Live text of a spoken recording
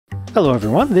Hello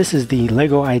everyone, this is the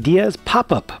LEGO Ideas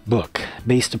pop-up book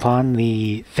based upon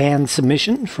the fan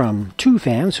submission from two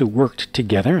fans who worked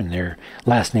together, and their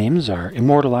last names are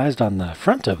immortalized on the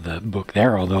front of the book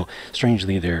there, although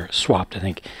strangely they're swapped. I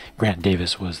think Grant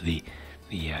Davis was the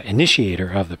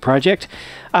initiator of the project.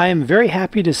 I am very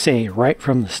happy to say right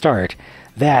from the start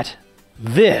that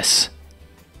this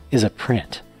is a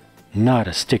print, not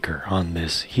a sticker on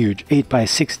this huge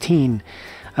 8x16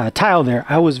 tile there.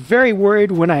 I was very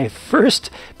worried when I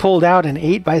first pulled out an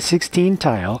 8x16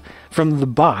 tile from the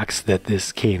box that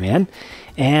this came in,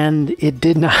 and it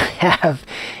did not have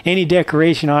any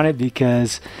decoration on it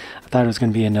because I thought it was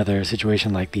going to be another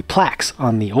situation like the plaques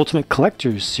on the Ultimate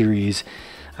Collectors series,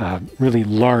 really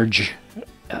large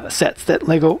sets that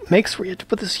LEGO makes where you have to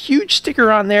put this huge sticker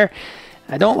on there.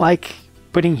 I don't like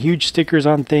putting huge stickers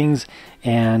on things,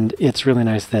 and it's really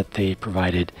nice that they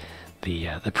provided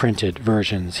the printed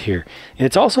versions here.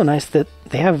 It's also nice that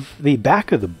they have the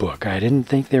back of the book. I didn't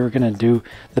think they were going to do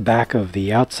the back of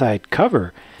the outside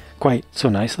cover quite so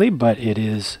nicely, but it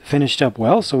is finished up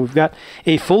well. So we've got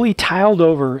a fully tiled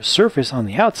over surface on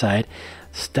the outside,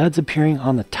 studs appearing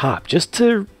on the top, just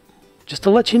to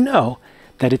let you know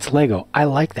that it's LEGO. I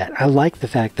like that. I like the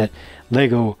fact that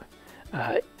LEGO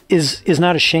is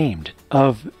not ashamed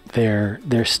of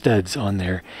their studs on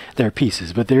their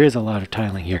pieces, but there is a lot of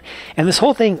tiling here. And this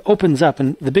whole thing opens up,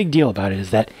 and the big deal about it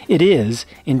is that it is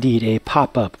indeed a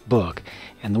pop-up book,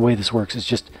 and the way this works is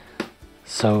just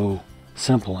so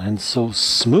simple and so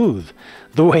smooth,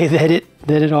 the way that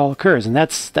it all occurs. And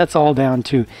that's all down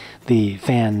to the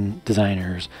fan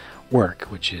designer's work,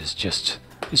 which is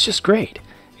it's just great.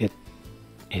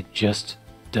 It just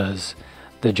does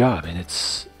the job, and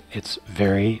it's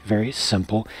very, very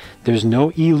simple. There's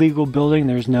no illegal building.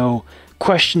 There's no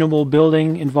questionable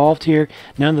building involved here.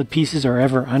 None of the pieces are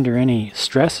ever under any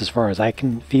stress as far as I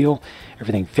can feel.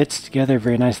 Everything fits together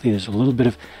very nicely. There's a little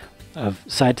bit of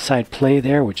side-to-side play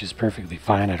there, which is perfectly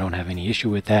fine. I don't have any issue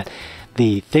with that.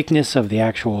 The thickness of the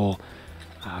actual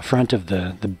front of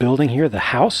the building here, the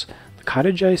house, the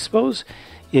cottage, I suppose,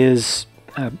 is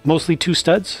mostly two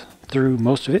studs through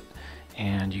most of it.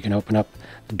 And you can open up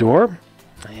the door,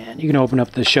 and you can open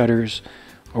up the shutters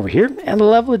over here, and the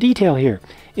level of detail here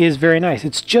is very nice.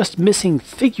 It's just missing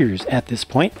figures at this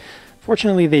point.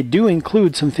 Fortunately, they do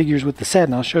include some figures with the set,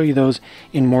 and I'll show you those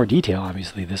in more detail.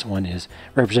 Obviously, this one is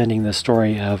representing the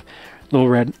story of Little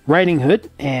Red Riding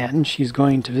Hood, and she's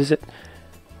going to visit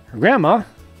her grandma,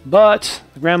 but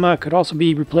the grandma could also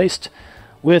be replaced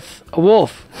with a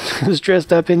wolf who's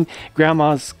dressed up in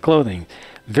grandma's clothing.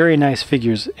 Very nice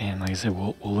figures, and like I said,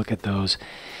 we'll look at those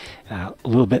a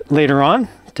little bit later on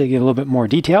to get a little bit more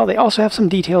detail. They also have some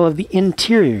detail of the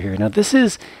interior here. Now this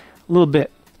is a little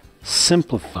bit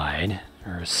simplified,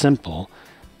 or simple,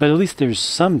 but at least there's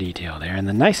some detail there. And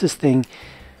the nicest thing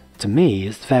to me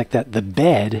is the fact that the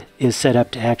bed is set up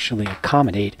to actually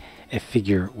accommodate a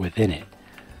figure within it.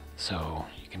 So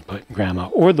you can put grandma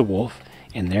or the wolf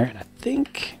in there. And I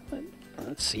think,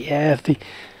 let's see, yeah,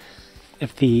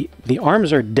 if the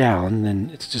arms are down, then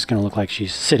it's just going to look like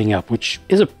she's sitting up, which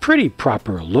is a pretty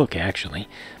proper look, actually.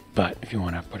 But if you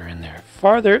want to put her in there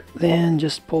farther, then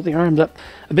just pull the arms up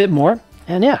a bit more.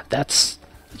 And yeah, that's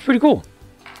pretty cool.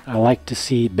 I like to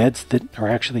see beds that are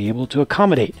actually able to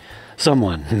accommodate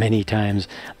someone. Many times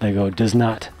LEGO does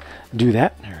not do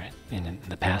that. And in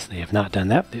the past, they have not done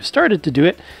that. They've started to do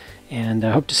it, and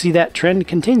I hope to see that trend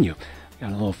continue. Got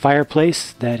a little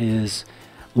fireplace that is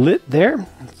lit there.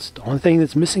 It's the only thing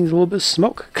that's missing is a little bit of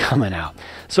smoke coming out.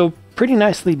 So pretty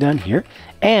nicely done here.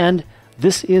 And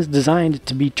this is designed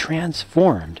to be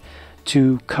transformed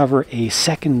to cover a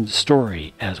second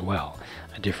story as well,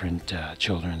 a different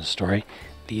children's story.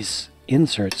 These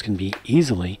inserts can be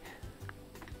easily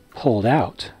pulled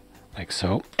out like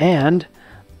so, and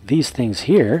these things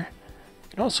here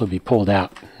can also be pulled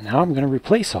out. Now I'm going to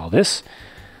replace all this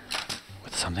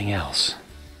with something else.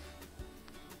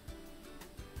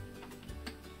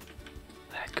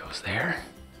 Goes there.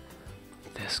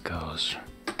 This goes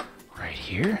right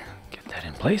here. Get that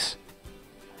in place.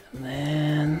 And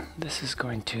then this is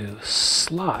going to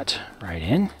slot right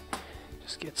in.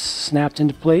 Just gets snapped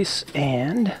into place,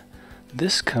 and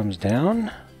this comes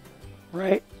down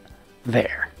right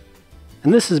there.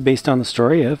 And this is based on the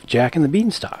story of Jack and the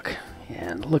Beanstalk.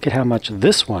 And look at how much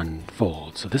this one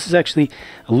folds. So this is actually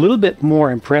a little bit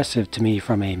more impressive to me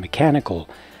from a mechanical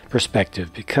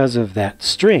perspective because of that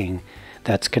string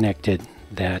that's connected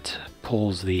that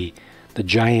pulls the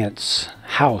giant's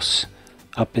house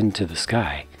up into the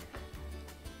sky.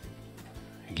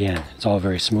 Again, it's all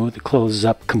very smooth. It closes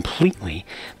up completely.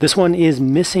 This one is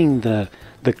missing the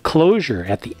closure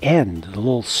at the end, the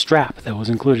little strap that was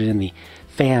included in the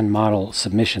fan model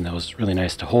submission. That was really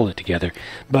nice to hold it together.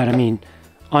 But I mean,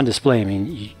 on display, I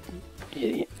mean,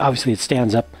 obviously it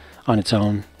stands up on its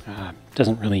own.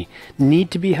 Doesn't really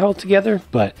need to be held together,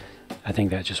 but I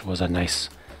think that just was a nice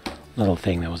little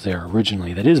thing that was there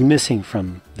originally that is missing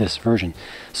from this version.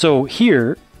 So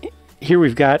here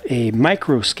we've got a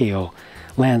micro scale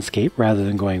landscape rather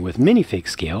than going with minifig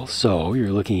scale. So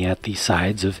you're looking at the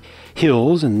sides of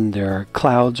hills, and there are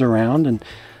clouds around, and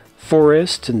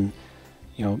forest, and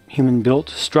human built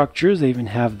structures. They even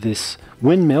have this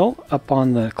windmill up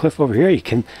on the cliff over here. You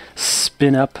can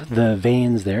spin up the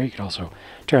vanes there. You can also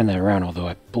turn that around, although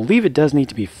I believe it does need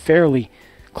to be fairly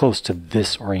close to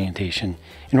this orientation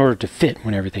in order to fit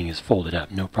when everything is folded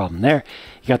up. No problem there.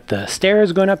 You got the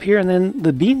stairs going up here, and then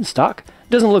the beanstalk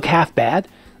doesn't look half bad.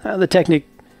 The Technic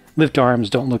lift arms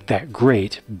don't look that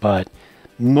great, but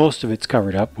most of it's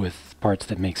covered up with parts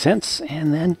that make sense.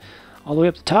 And then all the way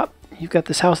up the top, you've got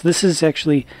this house. This is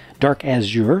actually dark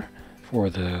azure for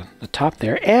the top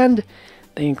there, and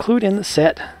they include in the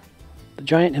set the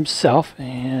giant himself,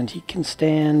 and he can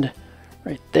stand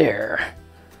right there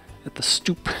at the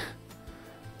stoop,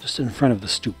 just in front of the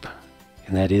stoop.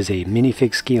 And that is a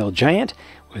minifig scale giant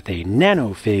with a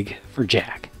nanofig for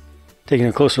Jack. Taking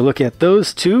a closer look at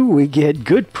those two, we get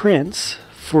good prints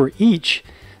for each.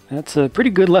 That's a pretty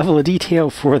good level of detail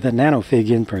for the nanofig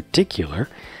in particular,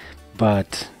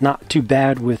 but not too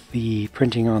bad with the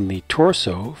printing on the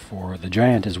torso for the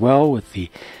giant as well, with the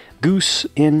goose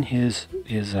in his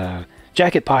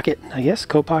jacket pocket, I guess,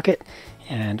 coat pocket,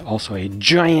 and also a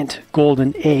giant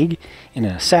golden egg in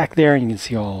a sack there. And you can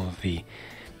see all of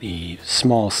the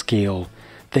small scale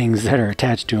things that are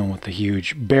attached to him with the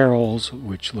huge barrels,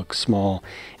 which look small.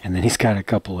 And then he's got a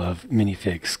couple of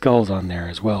minifig skulls on there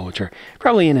as well, which are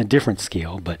probably in a different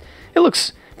scale, but it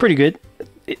looks pretty good.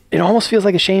 It almost feels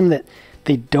like a shame that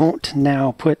they don't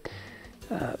now put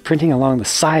printing along the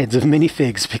sides of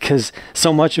minifigs, because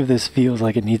so much of this feels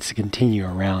like it needs to continue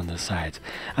around the sides.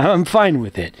 I'm fine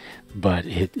with it, but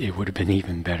it would have been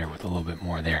even better with a little bit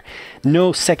more there.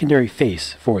 No secondary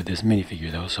face for this minifigure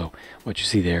though, so what you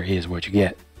see there is what you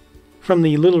get. From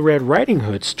the Little Red Riding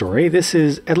Hood story, this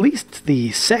is at least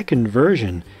the second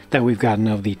version that we've gotten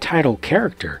of the title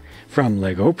character from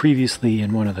LEGO. Previously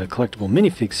in one of the collectible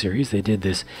minifig series, they did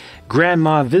this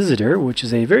Grandma Visitor, which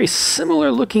is a very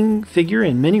similar looking figure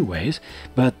in many ways,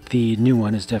 but the new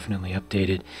one is definitely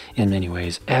updated in many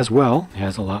ways as well. It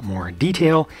has a lot more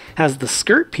detail, has the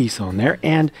skirt piece on there,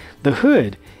 and the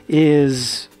hood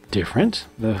is different.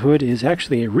 The hood is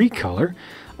actually a recolor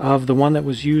of the one that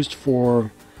was used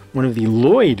for one of the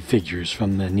Lloyd figures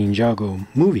from the Ninjago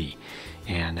movie,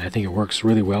 and I think it works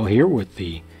really well here with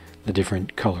the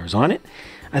different colors on it.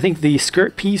 I think the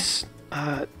skirt piece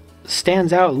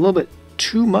stands out a little bit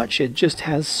too much. It just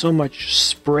has so much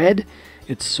spread.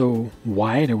 It's so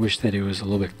wide. I wish that it was a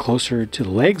little bit closer to the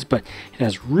legs, but it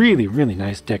has really, really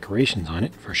nice decorations on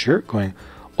it for sure, going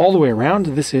all the way around.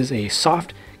 This is a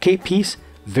soft cape piece,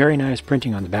 very nice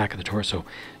printing on the back of the torso.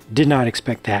 Did not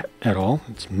expect that at all.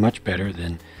 It's much better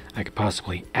than I could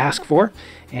possibly ask for.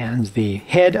 And the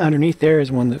head underneath there is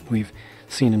one that we've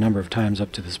seen a number of times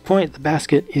up to this point. The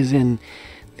basket is in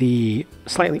the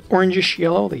slightly orangish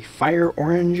yellow, the fire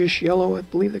orangish yellow, I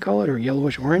believe they call it, or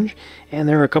yellowish orange. And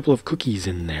there are a couple of cookies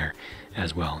in there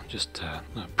as well, just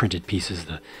printed pieces,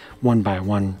 the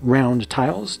 1x1 round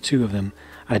tiles, two of them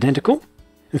identical.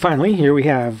 And finally, here we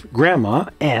have Grandma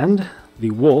and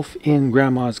the wolf in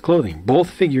Grandma's clothing. Both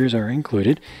figures are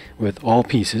included with all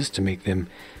pieces to make them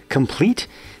complete.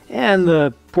 And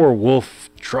the poor wolf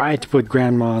tried to put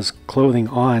Grandma's clothing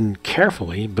on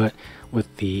carefully, but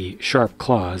with the sharp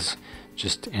claws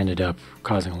just ended up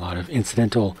causing a lot of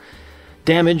incidental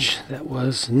damage that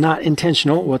was not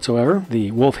intentional whatsoever.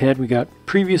 The wolf head we got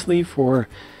previously for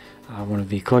one of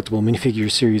the collectible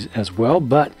minifigure series as well,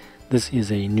 but this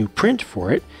is a new print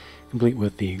for it, complete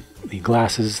with the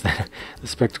glasses, the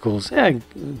spectacles,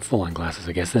 full-on glasses,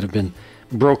 I guess, that have been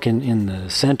broken in the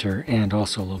center, and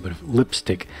also a little bit of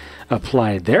lipstick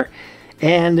applied there.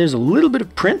 And there's a little bit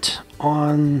of print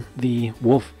on the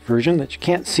wolf version that you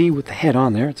can't see with the head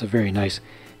on there. It's a very nice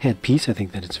head piece. I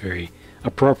think that it's very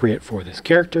appropriate for this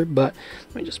character, but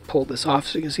let me just pull this off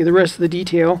so you can see the rest of the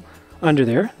detail under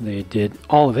there. They did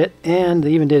all of it, and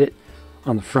they even did it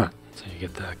on the front. So you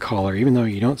get the collar, even though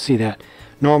you don't see that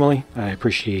normally. I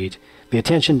appreciate the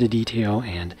attention to detail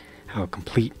and how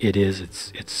complete it is.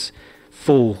 It's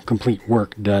full, complete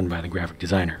work done by the graphic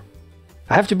designer.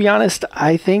 I have to be honest,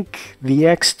 I think the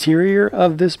exterior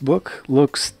of this book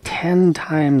looks 10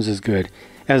 times as good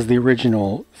as the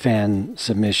original fan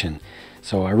submission.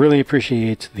 So I really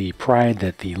appreciate the pride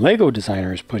that the Lego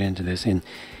designers put into this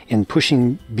in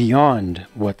pushing beyond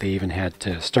what they even had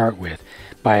to start with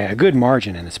by a good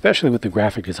margin, and especially with the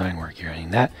graphic design work here. I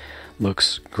mean, that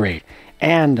looks great.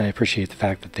 And I appreciate the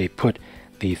fact that they put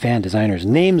the fan designers'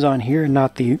 names on here,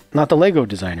 not the Lego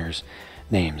designers'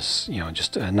 names. You know,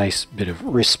 just a nice bit of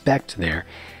respect there.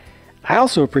 I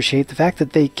also appreciate the fact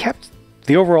that they kept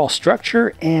the overall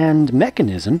structure and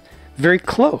mechanism very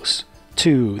close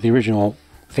to the original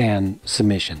fan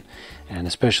submission. And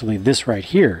especially this right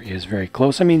here is very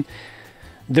close. I mean,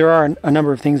 there are a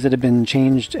number of things that have been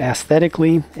changed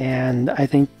aesthetically, and I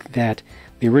think that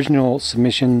the original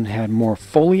submission had more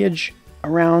foliage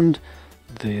around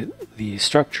the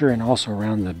structure and also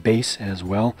around the base as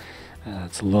well.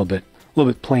 It's a little bit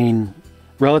plain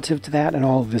relative to that, and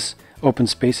all of this open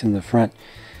space in the front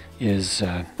is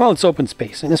well, it's open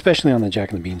space, and especially on the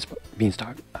Jack and the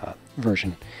Beanstalk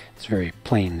version, it's very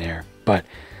plain there. But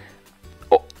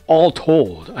all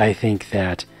told, I think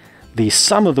that the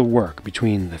sum of the work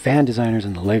between the fan designers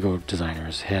and the Lego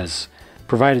designers has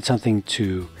provided something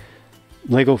to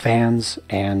Lego fans,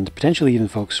 and potentially even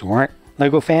folks who aren't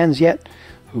Lego fans yet,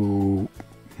 who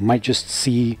might just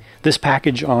see this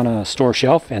package on a store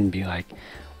shelf and be like,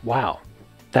 wow,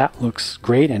 that looks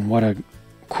great, and what a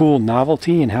cool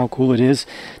novelty, and how cool it is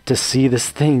to see this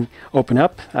thing open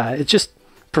up. It just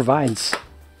provides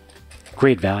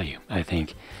great value, I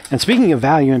think. And speaking of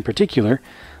value in particular,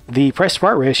 the price to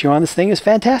part ratio on this thing is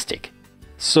fantastic.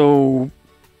 So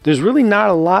there's really not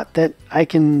a lot that I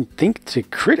can think to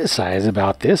criticize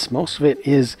about this. Most of it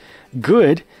is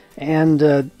good,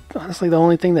 and honestly, the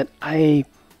only thing that I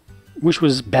wish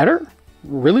was better,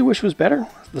 really wish was better,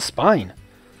 the spine.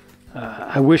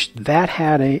 I wish that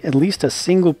had at least a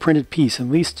single printed piece, at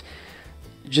least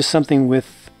just something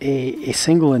with a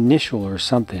single initial or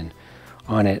something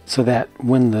on it, so that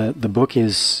when the book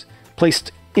is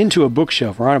placed into a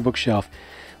bookshelf or on a bookshelf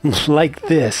like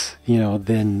this, you know,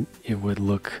 then it would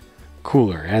look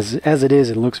cooler. As it is,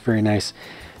 it looks very nice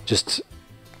just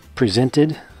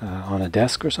presented on a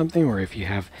desk or something, or if you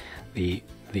have the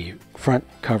front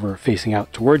cover facing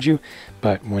out towards you.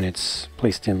 But when it's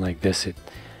placed in like this, it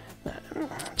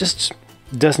just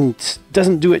doesn't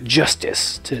do it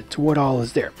justice to what all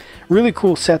is there. Really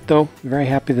cool set though. Very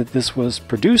happy that this was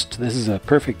produced. This is a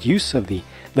perfect use of the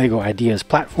Lego Ideas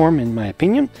platform in my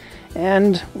opinion,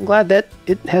 and I'm glad that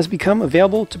it has become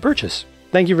available to purchase.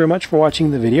 Thank you very much for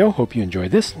watching the video. Hope you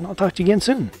enjoyed this, and I'll talk to you again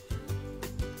soon.